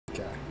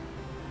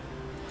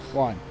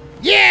1.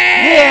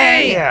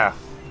 Yeah!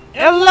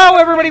 Hello,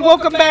 everybody.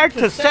 Welcome back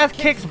to Seth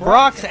Kicks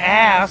Brock's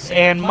Ass,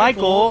 and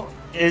Michael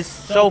is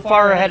so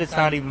far ahead it's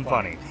not even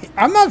funny.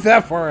 I'm not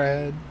that far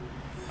ahead.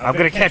 I'm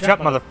gonna catch up,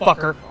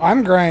 motherfucker.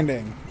 I'm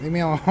grinding. Leave me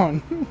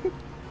alone.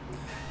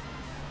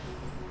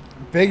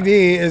 Big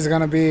D is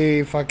gonna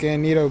be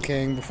fucking Nido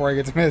King before I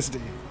get to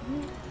Misty.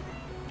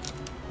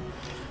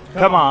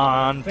 Come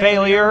on,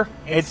 failure.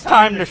 It's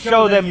time to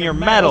show them your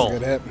mettle. That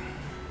was a good hit.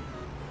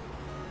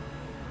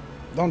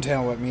 Don't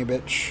tail whip me,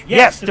 bitch.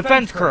 Yes,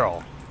 defense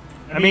curl.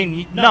 I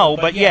mean, no,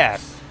 but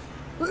yes.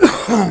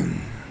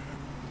 One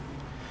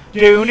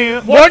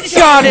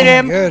shot at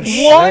him. Good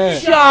One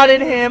shit. shot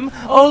at him.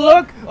 Oh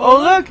look!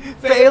 Oh look!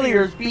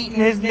 Failure's beating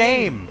his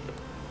name.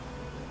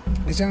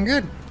 He's doing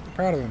good.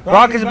 Proud of him.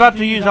 Brock is about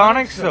to use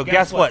Onyx, so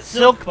guess what?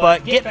 Silk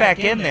Butt, get back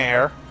in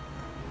there.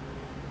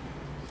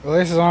 At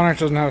least his Onyx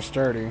doesn't have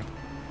Sturdy.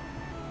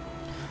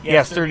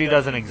 Yeah, Sturdy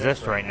doesn't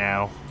exist right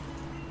now.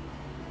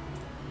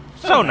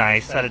 So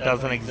nice that it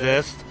doesn't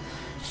exist.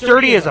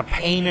 Sturdy is a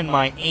pain in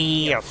my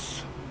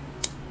ass.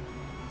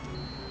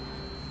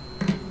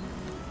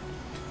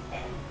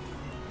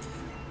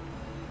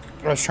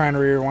 I was trying to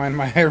rewind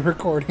my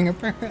recording,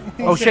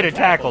 apparently. Oh shit, it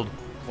tackled.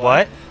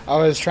 What? I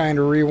was trying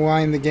to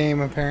rewind the game,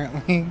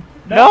 apparently.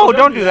 No,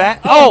 don't do that.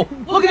 Oh,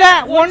 look at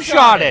that,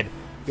 one-shotted.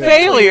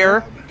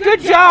 Failure.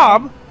 Good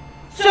job.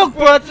 Silk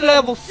Butt's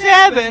level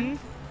 7.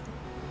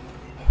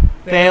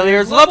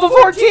 Failure's level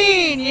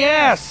 14,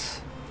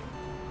 yes.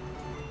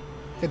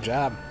 Good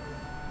job.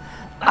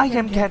 I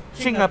am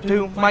catching up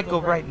to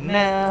Michael right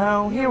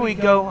now. Here we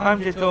go.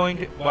 I'm just going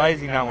to... Why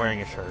is he not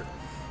wearing a shirt?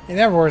 He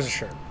never wears a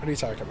shirt. What are you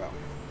talking about?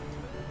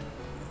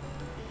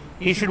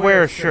 He should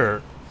wear a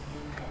shirt.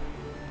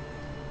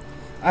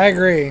 I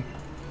agree.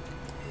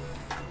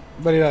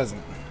 But he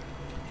doesn't.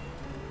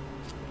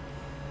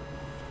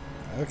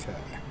 Okay.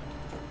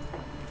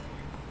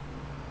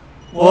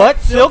 What?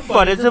 Silk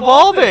Butt is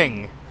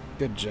evolving.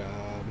 Good job.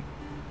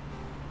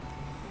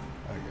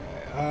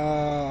 Okay.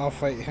 I'll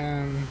fight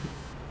him.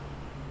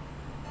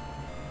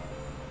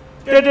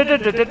 I'm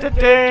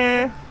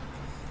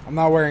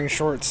not wearing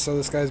shorts, so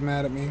this guy's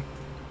mad at me.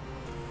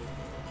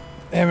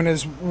 Him and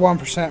his 1%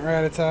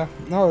 Rattata.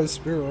 No, it's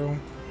Spiro.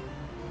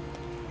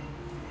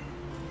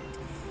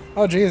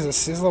 Oh,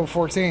 Jesus. He's level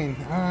 14.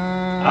 Oh,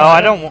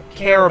 I don't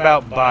care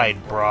about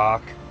Bide,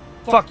 Brock.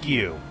 Fuck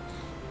you.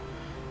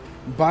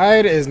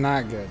 Bide is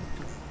not good.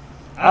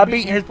 I'll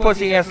beat his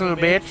pussy ass little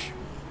bitch.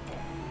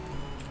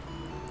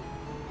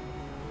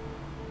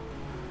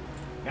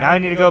 Now I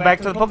need to go back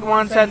to the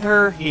Pokemon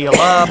Center, heal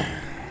up,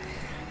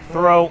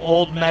 throw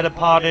old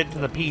Metapod into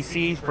the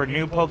PC for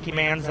new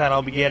Pokemons that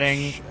I'll be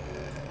getting.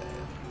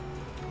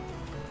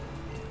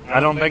 I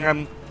don't think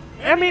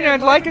I mean,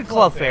 I'd like a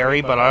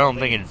Clefairy, but I don't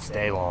think it'd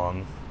stay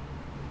long.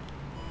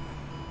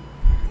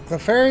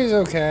 Clefairy's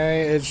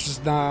okay. It's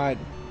just not...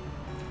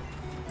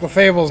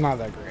 Clefable's not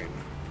that great.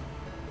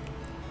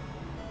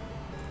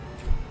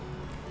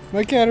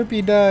 My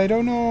Caterpie died.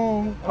 Oh,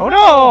 no. Oh,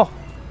 no!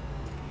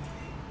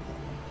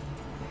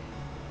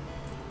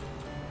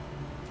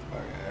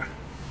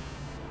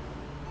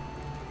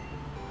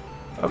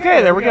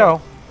 Okay, there we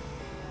go.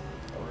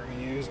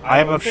 I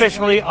am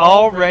officially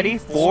all ready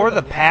for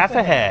the path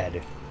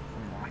ahead.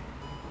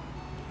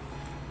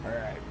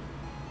 Alright.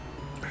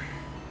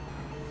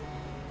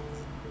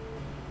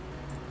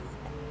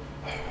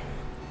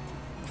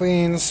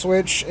 Clean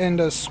switch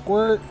into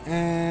Squirt,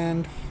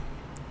 and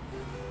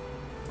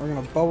we're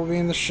gonna Bubble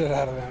Beam the shit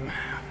out of him.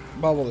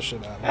 Bubble the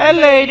shit out of him. Hey,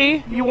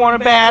 lady, you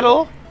want a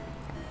battle?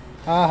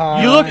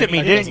 Haha. You looked at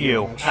me, didn't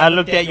you? I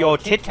looked at your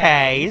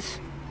titties.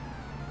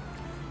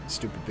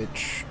 Stupid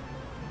bitch.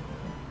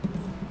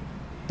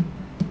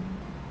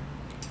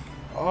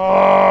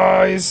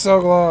 Oh, he's so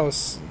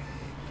close.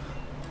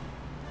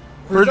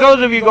 For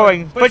those of you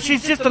going, but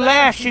she's just a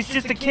lass, she's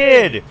just a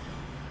kid.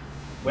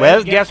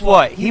 Well, guess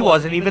what? He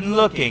wasn't even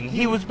looking.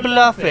 He was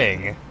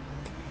bluffing.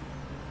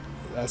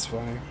 That's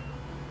funny.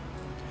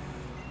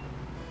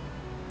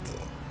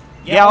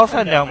 Yeah, I'll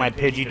send out my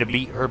Pidgey to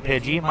beat her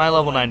Pidgey. My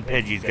level 9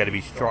 Pidgey's got to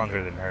be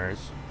stronger than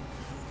hers.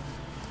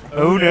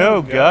 Oh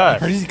no,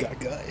 Gus. He's got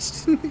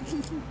Gus.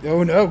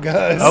 Oh no,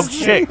 Gus. Oh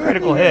shit,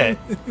 critical hit.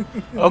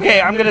 Okay,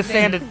 I'm gonna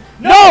sand it.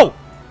 No!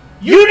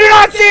 You do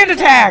not sand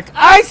attack!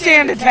 I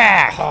sand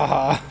attack!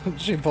 Haha.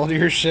 She pulled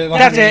your shit on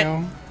That's you.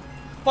 it.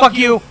 Fuck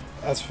you.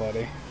 That's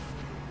funny.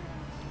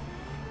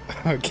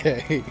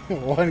 Okay,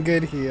 one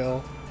good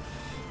heal.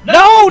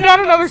 No, not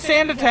another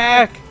sand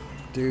attack!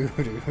 Do.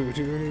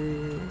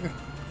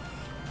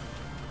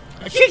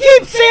 She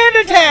keeps sand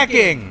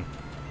attacking!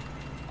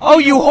 Oh,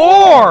 you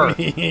whore!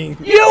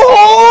 You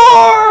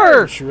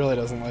whore! She really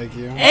doesn't like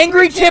you.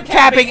 Angry tip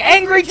tapping!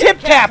 Angry tip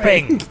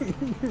tapping!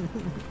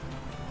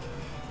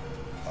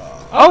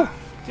 Oh,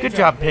 good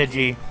job,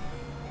 Pidgey.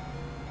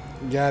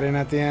 Got in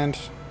at the end.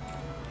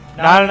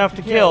 Not enough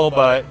to kill,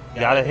 but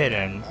got a hit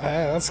in.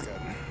 Hey, that's good.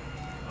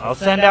 I'll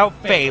send out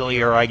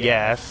Failure, I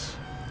guess.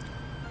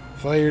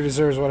 Failure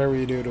deserves whatever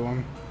you do to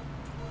him.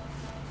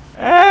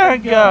 Ah,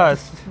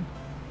 Gus.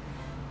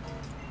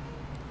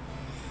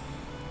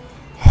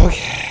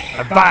 Okay.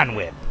 A Vine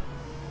Whip.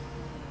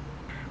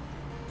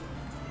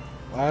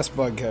 Last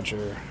bug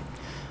catcher.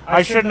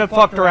 I shouldn't have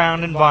fucked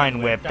around and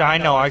Vine Whipped. I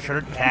know I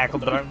should have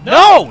tackled, but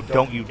no!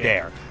 Don't you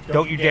dare.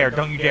 Don't you dare.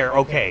 Don't you dare.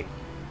 Okay.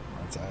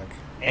 Attack.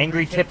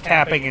 Angry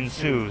tip-tapping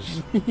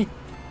ensues.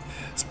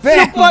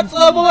 Spam! What's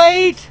level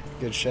 8?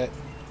 Good shit.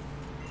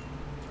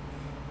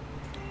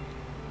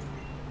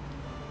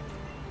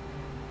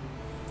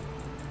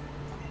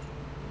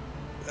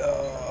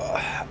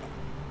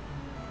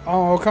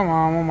 Oh, come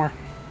on, one more.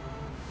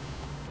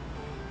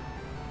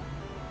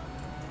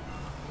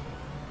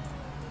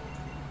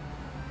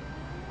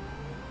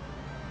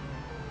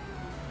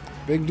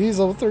 Big D's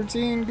level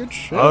 13, good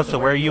shit. Oh, so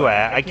where are you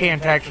at? I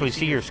can't actually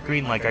see your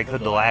screen like I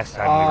could the last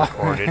time we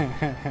recorded.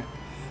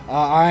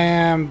 I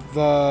am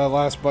the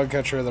last bug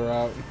catcher of the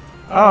route.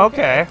 Oh,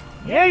 okay.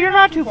 Yeah, you're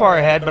not too far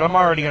ahead, but I'm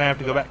already going to have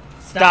to go back.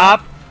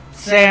 Stop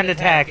sand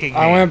attacking me.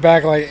 I went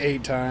back like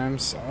 8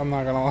 times, I'm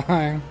not gonna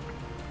lie.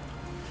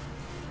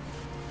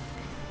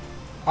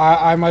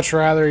 I much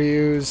rather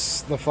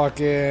use the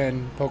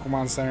fucking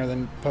Pokemon Center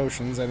than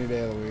potions any day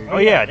of the week. Oh,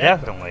 yeah,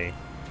 definitely.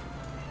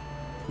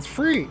 It's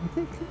free.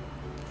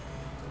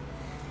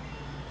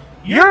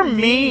 You're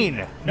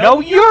mean.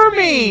 No, you're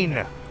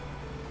mean.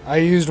 I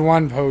used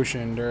 1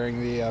 potion during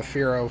the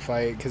Fearow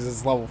fight because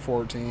it's level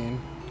 14.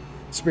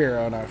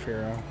 Spearow, not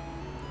Fearow.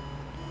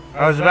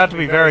 I was about to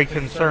be very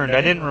concerned.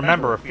 I didn't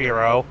remember a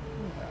Fearow.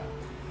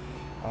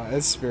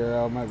 It's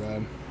Spearow, my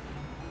bad.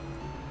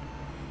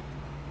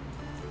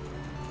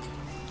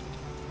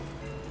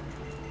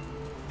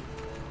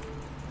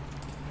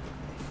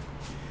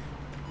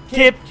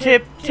 Tip,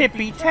 tip,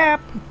 tippy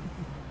tap.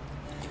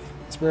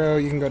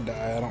 Spearow, you can go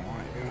die. I don't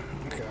want you.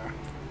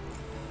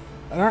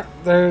 Okay.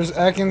 There's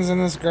Ekans in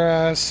this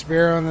grass,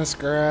 Spearow in this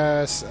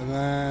grass, and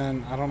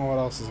then I don't know what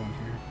else is in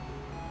here.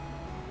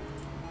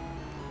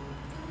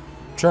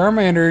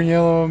 Charmander in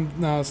yellow.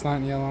 No, it's not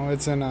in yellow.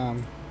 It's in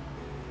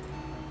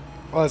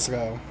let's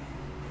go.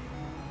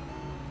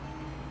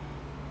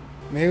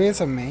 Maybe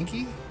it's a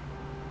Mankey?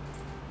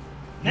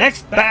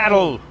 Next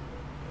battle.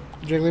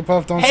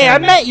 Jigglypuff, don't Hey, I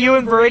me. met you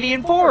in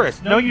Viridian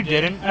Forest. No, you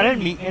didn't. I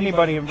didn't meet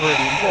anybody in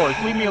Viridian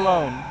Forest. Leave me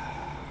alone.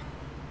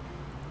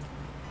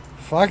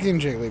 Fucking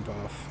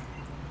Jigglypuff.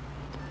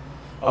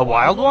 A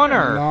wild one,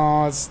 or?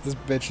 No, it's this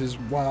bitch's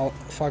wild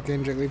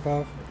fucking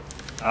Jigglypuff.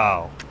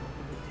 Oh.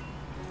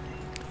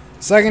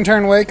 Second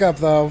turn wake up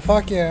though.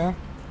 Fuck yeah.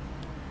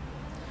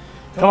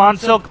 Come on,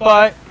 Silk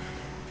Butt.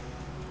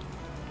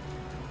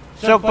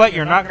 Silk Butt,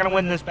 you're not going to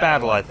win this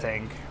battle, I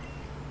think.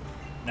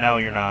 No,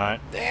 you're not.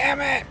 Damn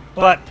it.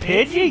 But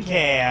Pidgey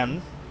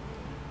can.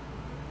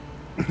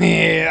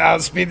 Yeah,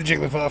 outspeed the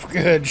Jigglypuff.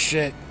 Good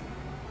shit.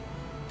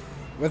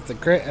 With the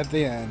crit at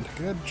the end.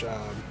 Good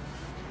job.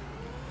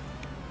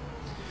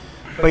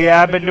 But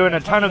yeah, I've been doing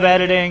a ton of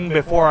editing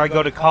before I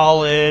go to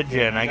college,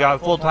 and I got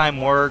full-time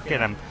work,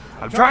 and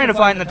I'm trying to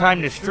find the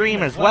time to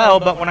stream as well,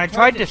 but when I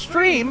tried to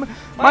stream,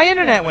 my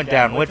internet went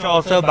down, which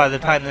also, by the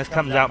time this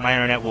comes out, my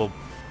internet will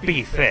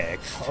be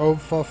fixed. Oh,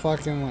 for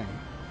fucking lame.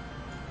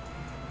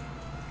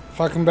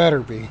 Fucking better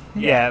be.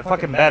 Yeah, it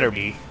fucking better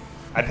be.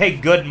 I pay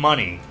good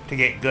money to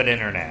get good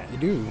internet. You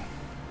do.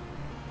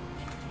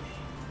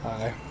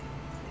 Hi.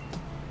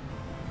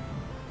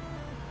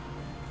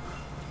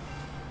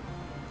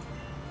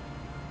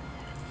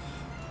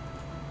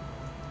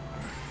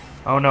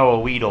 Oh no, a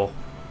Weedle.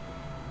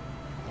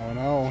 Oh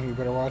no, you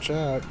better watch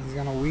out. He's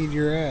gonna weed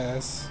your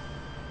ass.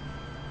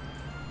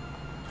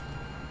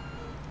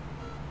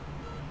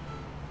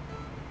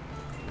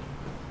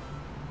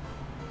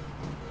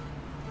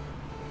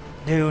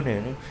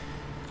 No.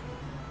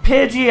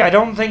 Pidgey, I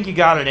don't think you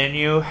got it in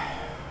you.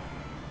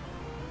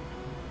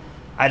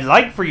 I'd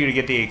like for you to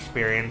get the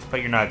experience,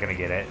 but you're not going to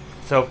get it.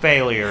 So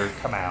failure,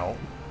 come out.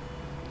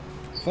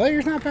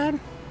 Failure's not bad.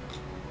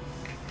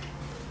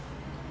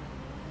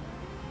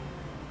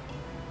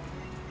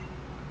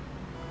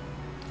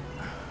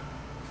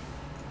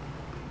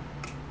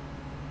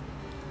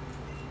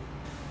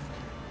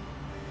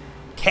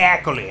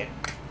 Tackle it.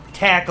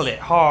 Tackle it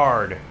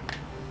hard.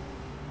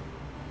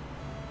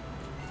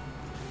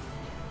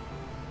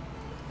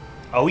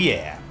 Oh,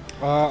 yeah.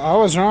 I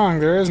was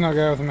wrong. There is no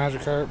guy with a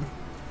Magikarp.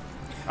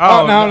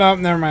 Oh, no,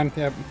 never mind.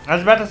 Yep. I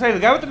was about to say, the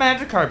guy with the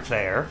Magikarp's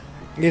there.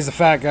 He's the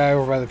fat guy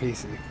over by the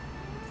PC.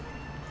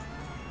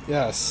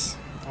 Yes.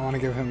 I want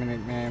to give him a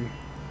nickname.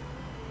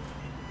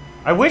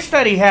 I wish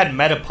that he had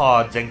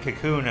Metapods and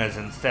Kakunas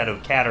instead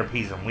of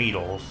Caterpies and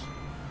Weedles.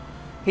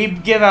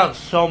 He'd give out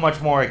so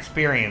much more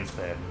experience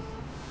then.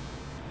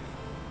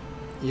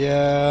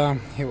 Yeah,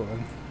 he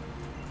would.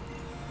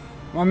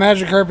 My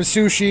Magikarp is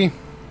Sushi.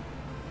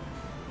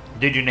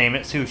 Did you name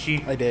it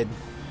Sushi? I did.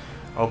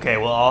 Okay,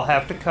 well, I'll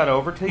have to cut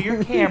over to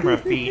your camera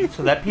feed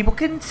so that people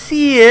can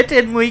see it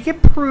and we can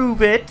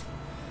prove it.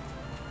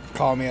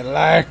 Call me a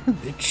liar,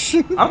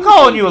 bitch. I'm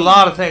calling you a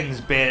lot of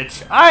things,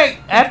 bitch.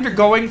 After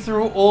going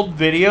through old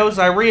videos,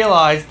 I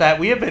realized that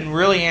we have been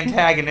really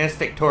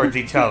antagonistic towards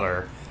each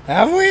other.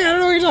 Have we? I don't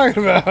know what you're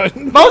talking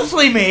about.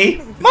 Mostly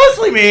me.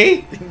 Mostly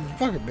me.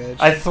 Fucking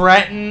bitch. I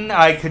threaten,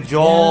 I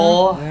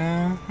cajole.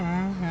 Yeah.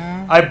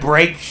 I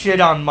break shit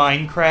on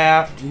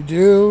Minecraft. You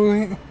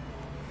do?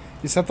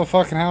 You set the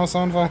fucking house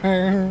on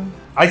fire?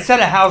 I set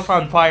a house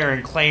on fire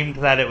and claimed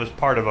that it was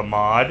part of a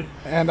mod.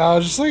 And I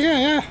was just like,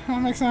 yeah,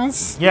 that makes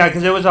sense. Yeah,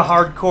 because it was a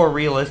hardcore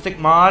realistic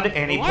mod,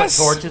 and he What? put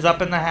torches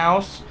up in the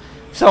house.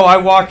 So I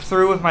walked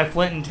through with my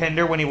flint and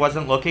tinder when he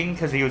wasn't looking,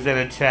 because he was in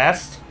a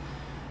chest.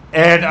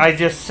 And I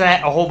just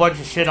set a whole bunch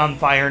of shit on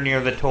fire near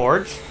the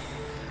torch.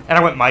 And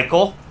I went,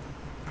 Michael?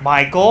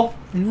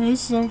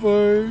 It's on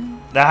fire.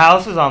 The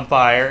house is on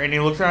fire. And he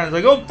looks around and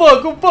he's like, oh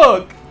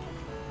fuck.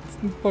 It's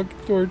the fucking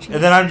torches.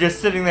 And then I'm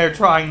just sitting there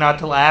trying not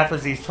to laugh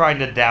as he's trying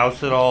to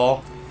douse it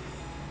all.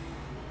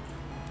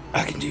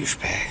 Like a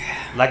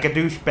douchebag. Like a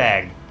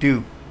douchebag.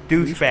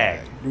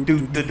 Douchebag.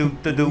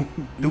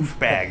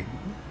 Douchebag.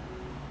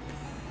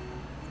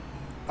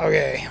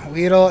 Okay,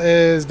 Weedle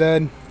is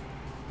dead.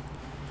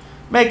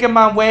 Making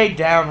my way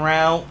down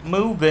route,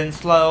 moving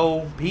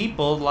slow.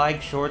 People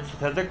like shorts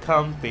because they're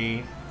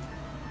comfy.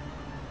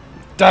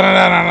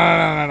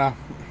 Da-da-da-da-da-da-da.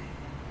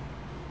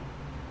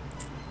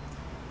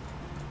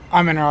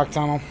 I'm in Rock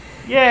Tunnel.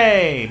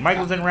 Yay!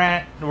 Michael's in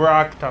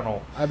Rock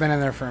Tunnel. I've been in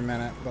there for a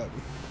minute, but...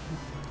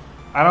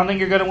 I don't think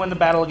you're going to win the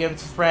battle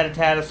against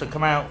Spratatatus, so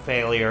come out,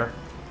 failure.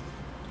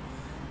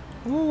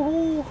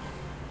 Woohoo!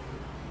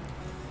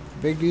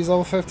 Big D's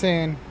level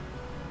 15.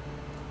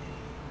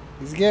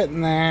 He's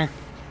getting there.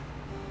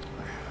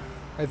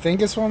 I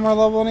think it's one more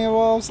level and he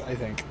evolves. I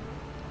think.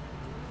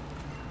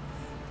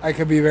 I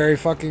could be very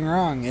fucking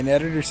wrong, and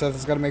editor Seth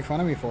is going to make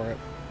fun of me for it.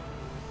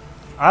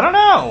 I don't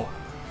know.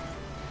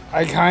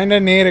 I kind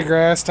of need a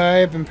grass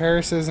type, and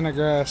Paris isn't a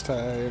grass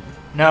type.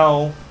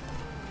 No.